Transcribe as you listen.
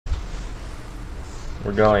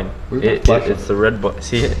We're going. It's the red button.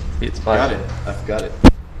 See it? See it's flashing. Got it. I've got it.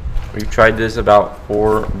 We've tried this about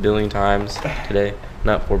 4 billion times today.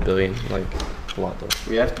 Not 4 billion, like a lot though.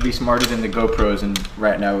 We have to be smarter than the GoPros, and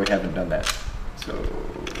right now we haven't done that. So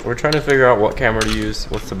we're trying to figure out what camera to use,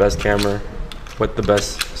 what's the best camera, what the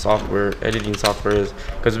best software, editing software is,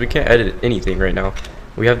 because we can't edit anything right now.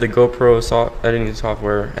 We have the GoPro editing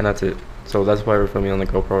software, and that's it. So that's why we're filming on the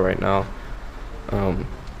GoPro right now.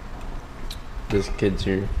 This kid's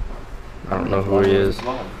here. I don't know who he is. You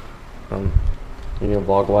gonna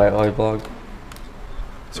vlog while I vlog?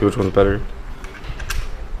 See which one's better.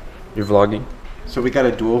 You're vlogging? we got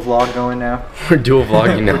a dual vlog going now. We're dual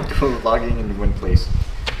vlogging now. We're dual vlogging in one place.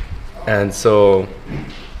 And so,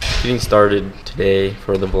 getting started today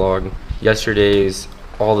for the vlog. Yesterday's,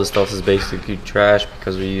 all the stuff is basically trash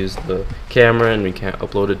because we used the camera and we can't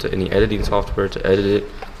upload it to any editing software to edit it.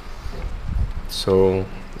 So,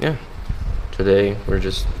 yeah. Today, we're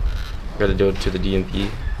just gotta do it to the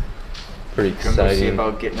DMV. Pretty exciting. Gonna go see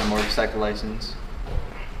about getting a motorcycle license.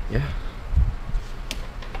 Yeah.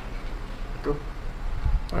 Go.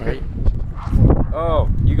 Alright. Oh,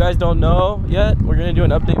 you guys don't know yet? We're gonna do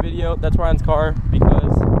an update video. That's Ryan's car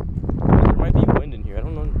because there might be wind in here. I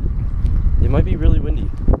don't know. It might be really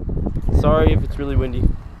windy. Sorry if it's really windy.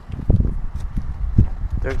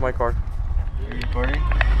 There's my car. Are you recording?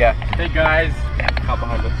 Yeah. Hey guys. Cop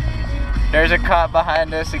behind us. There's a cop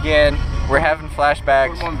behind us again. We're having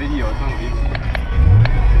flashbacks. It's on video. It's on video.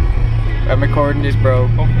 I'm recording this, bro.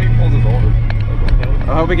 Hopefully he pulls us over.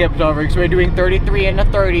 I hope he gets over because we're doing 33 and a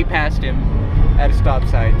 30 past him at a stop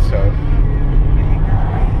sign, so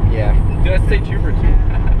yeah. Did I say Trooper too?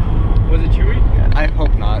 Was it Chewy? I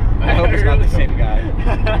hope not. I hope it's not the same guy.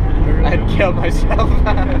 I'd kill myself.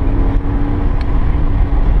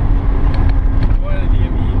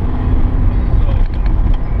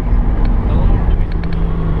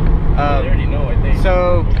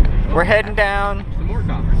 So we're heading down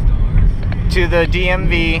to the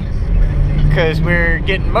DMV because we're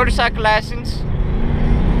getting motorcycle license.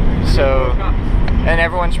 So, and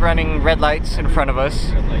everyone's running red lights in front of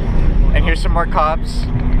us. And here's some more cops.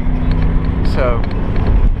 So,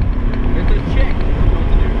 There's a chick.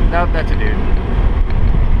 nope, that's a dude.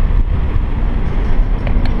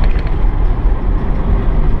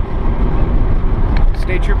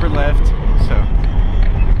 State trooper left, so.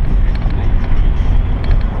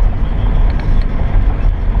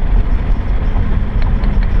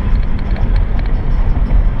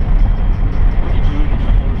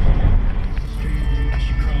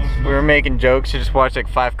 We were making jokes to just watch like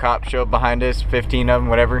 5 cops show up behind us, 15 of them,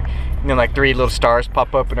 whatever. And then like 3 little stars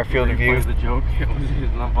pop up in our field of view. The joke.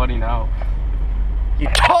 It's not funny now. You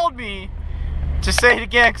told me to say it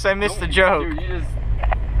again because I missed the joke. Dude, you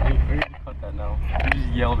need to cut that now. You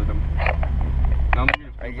just yelled at him. Now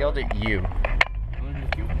I yelled at you.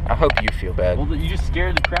 I'm I hope you feel bad. Well, you just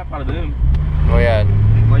scared the crap out of them. Oh yeah.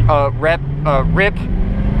 Like, RIP.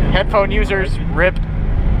 Headphone users, RIP.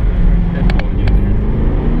 Headphone users.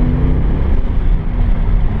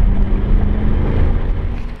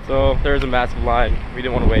 So there's a massive line. We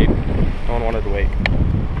didn't want to wait. No one wanted to wait.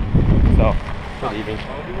 So we're leaving.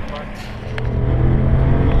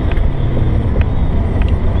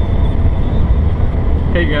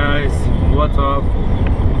 Hey guys, what's up?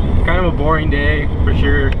 Kind of a boring day for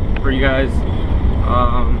sure for you guys.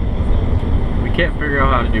 We can't figure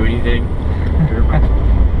out how to do anything.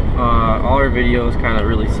 All our videos kind of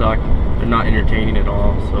really suck. They're not entertaining at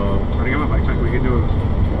all. So I got my backpack. We could do a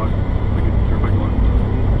vlog. We could do a vlog.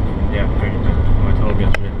 yeah, I told him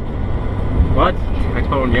yesterday. What? I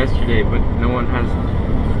told him yesterday, but no one has.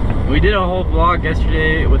 We did a whole vlog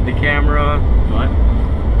yesterday with the camera. What?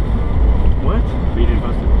 What? We didn't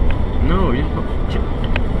post it. No, you didn't.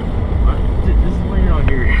 What? This is why you're not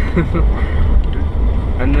here.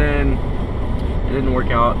 And then it didn't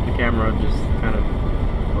work out. The camera just kind of.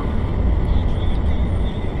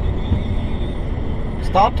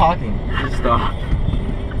 Stop talking. Just stop.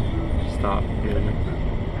 Stop. Yeah.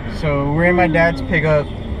 So we're in my dad's pickup.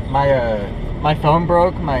 My phone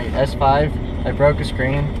broke, my S5. I broke a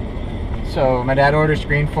screen. So my dad ordered a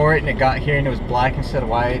screen for it and it got here and it was black instead of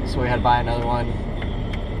white, so we had to buy another one.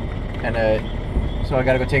 And so I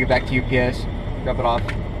gotta go take it back to UPS, drop it off,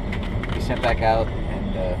 be sent back out,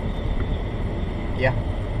 and yeah.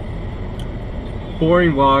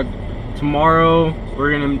 Boring vlog. Tomorrow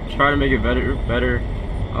we're gonna try to make it better.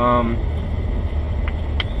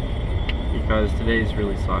 Because today's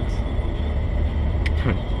really sucks.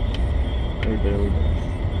 It barely does.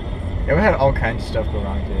 Yeah, we had all kinds of stuff go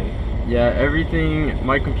wrong today. Yeah, everything.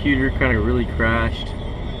 My computer kind of really crashed.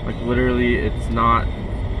 Like literally, it's not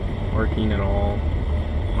working at all.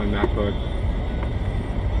 my MacBook.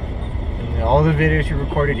 And all the videos you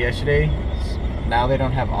recorded yesterday, now they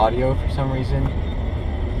don't have audio for some reason.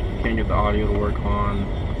 Can't get the audio to work on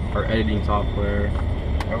our editing software.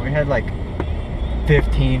 We had like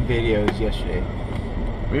 15 videos yesterday.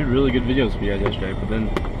 We had really good videos for you guys yesterday, but then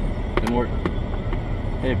didn't work.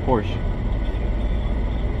 Hey, Porsche.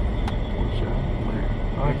 Porsche.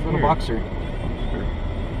 Oh, it's a little boxer.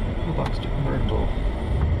 Little boxer convertible.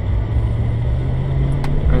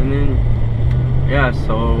 And then, yeah,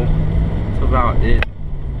 so that's about it.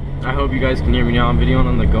 I hope you guys can hear me now. I'm videoing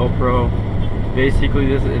on the GoPro.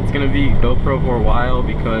 Basically, it's gonna be GoPro for a while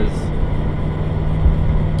because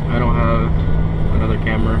I don't have another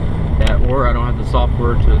camera or I don't have the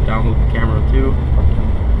software to download the camera too.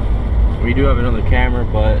 We do have another camera,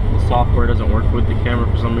 but the software doesn't work with the camera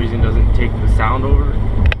for some reason. It doesn't take the sound over,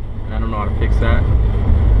 and I don't know how to fix that.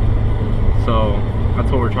 So that's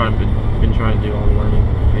what we're been trying to do on learning,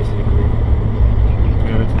 basically.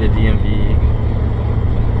 We went to the DMV,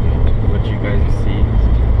 what you guys see,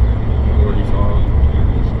 you already saw.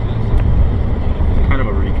 Kind of a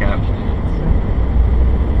recap.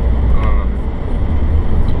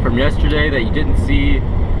 From yesterday that you didn't see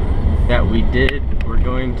that we did, we're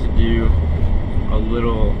going to do a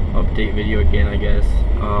little update video again, I guess.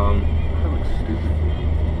 That looks stupid.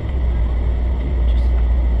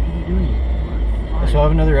 So I'll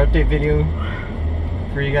have another update video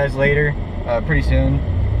for you guys later, pretty soon.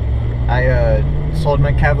 I sold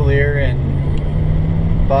my Cavalier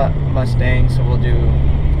and bought Mustang, so we'll do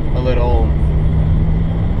a little,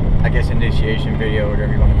 I guess, initiation video,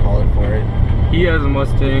 whatever you want to call it, for it. He has a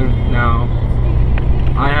Mustang now.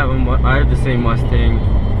 I have the same Mustang.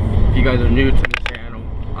 If you guys are new to the channel,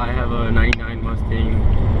 I have a 99 Mustang,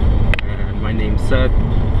 and my name's Seth.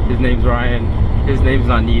 His name's Ryan. His name's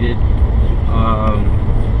not needed.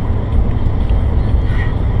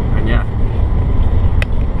 And yeah,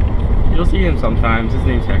 you'll see him sometimes. His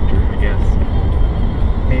name's Hector, I guess.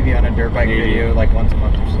 Maybe on a dirt bike video, like once a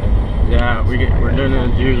month or so. Yeah, we're gonna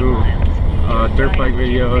do dirt bike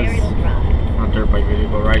videos. Not dirt bike videos,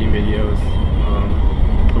 but riding videos.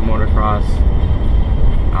 For motocross,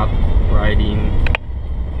 out riding.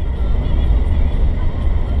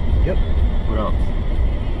 Yep. What else?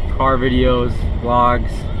 Car videos,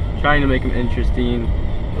 vlogs. Trying to make them interesting.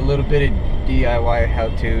 A little bit of DIY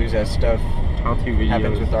how-tos, as stuff How-to videos.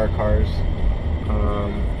 happens with our cars.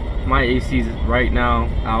 My AC's right now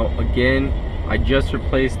out again. I just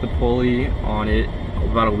replaced the pulley on it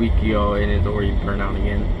about a week ago, and it's already burnt out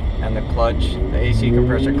again. And the clutch, the AC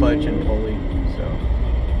compressor clutch and pulley. So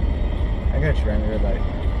I gotta try and red light.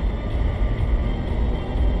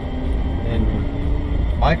 And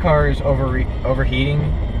my car is overheating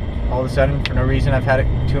all of a sudden for no reason. I've had it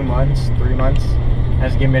 2 months, 3 months.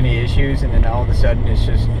 Hasn't given me any issues, and then all of a sudden it's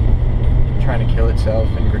just trying to kill itself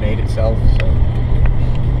and grenade itself. So.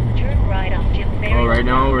 Turn right off Jim Ferry. Oh, right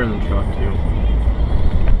now we're in the truck too.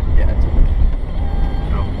 Yeah, it's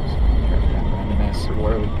No. a mess.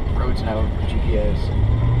 Roads now with GPS.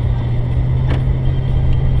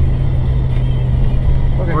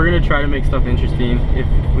 Okay. We're gonna try to make stuff interesting. If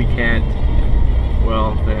we can't,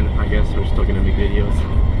 well, then I guess we're still gonna make videos.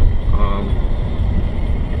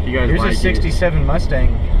 If you guys Here's like a 67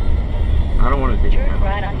 Mustang. I don't want to take it Turn now.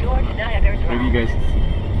 right on George Niagara Drive. Maybe you guys can see.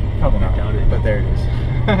 Probably not, Doubt it. but there it is.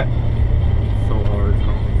 It's so hard.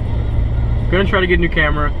 Gonna try to get a new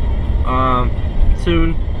camera.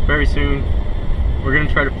 Soon, very soon. We're gonna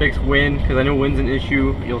try to fix wind, because I know wind's an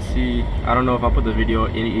issue. You'll see. I don't know if I'll put the video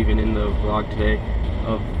even in the vlog today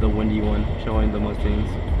of the windy one showing the Mustangs.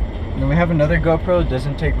 And then we have another GoPro. It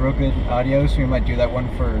doesn't take real good audio, so we might do that one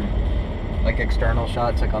for like external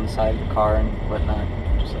shots, like on the side of the car and whatnot.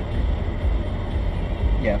 Just like,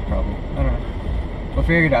 yeah, probably. I don't know. We'll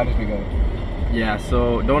figure it out as we go. Yeah,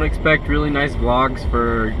 so don't expect really nice vlogs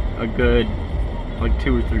for a good like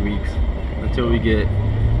 2 or 3 weeks until we get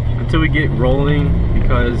rolling,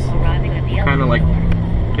 because Arriving at the kind of like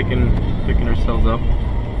Elgin picking ourselves up.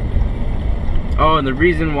 Oh, and the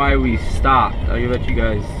reason why we stopped, I'll let you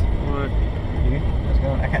guys. What? Dude, how's it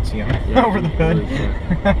going? I can't see him Yeah, over the you hood.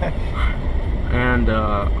 really And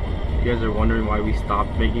you guys are wondering why we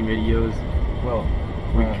stopped making videos. Well,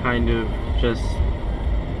 We kind of just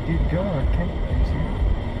dude, go on. Are you serious?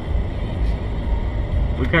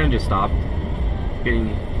 we kind of just stopped. It's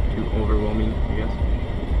getting too overwhelming, I guess,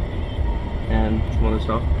 and some other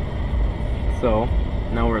stuff. So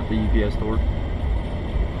now we're at the UPS store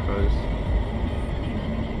because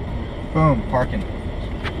Boom, parking.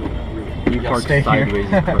 you Y'all park stay sideways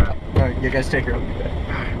here. is crap. Alright, you guys take care.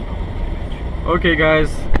 Okay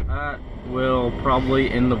guys, that will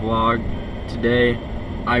probably end the vlog today.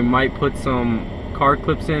 I might put some car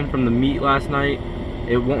clips in from the meet last night.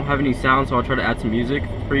 It won't have any sound, so I'll try to add some music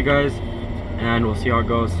for you guys, and we'll see how it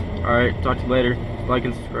goes. Alright, talk to you later. Like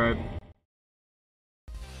and subscribe.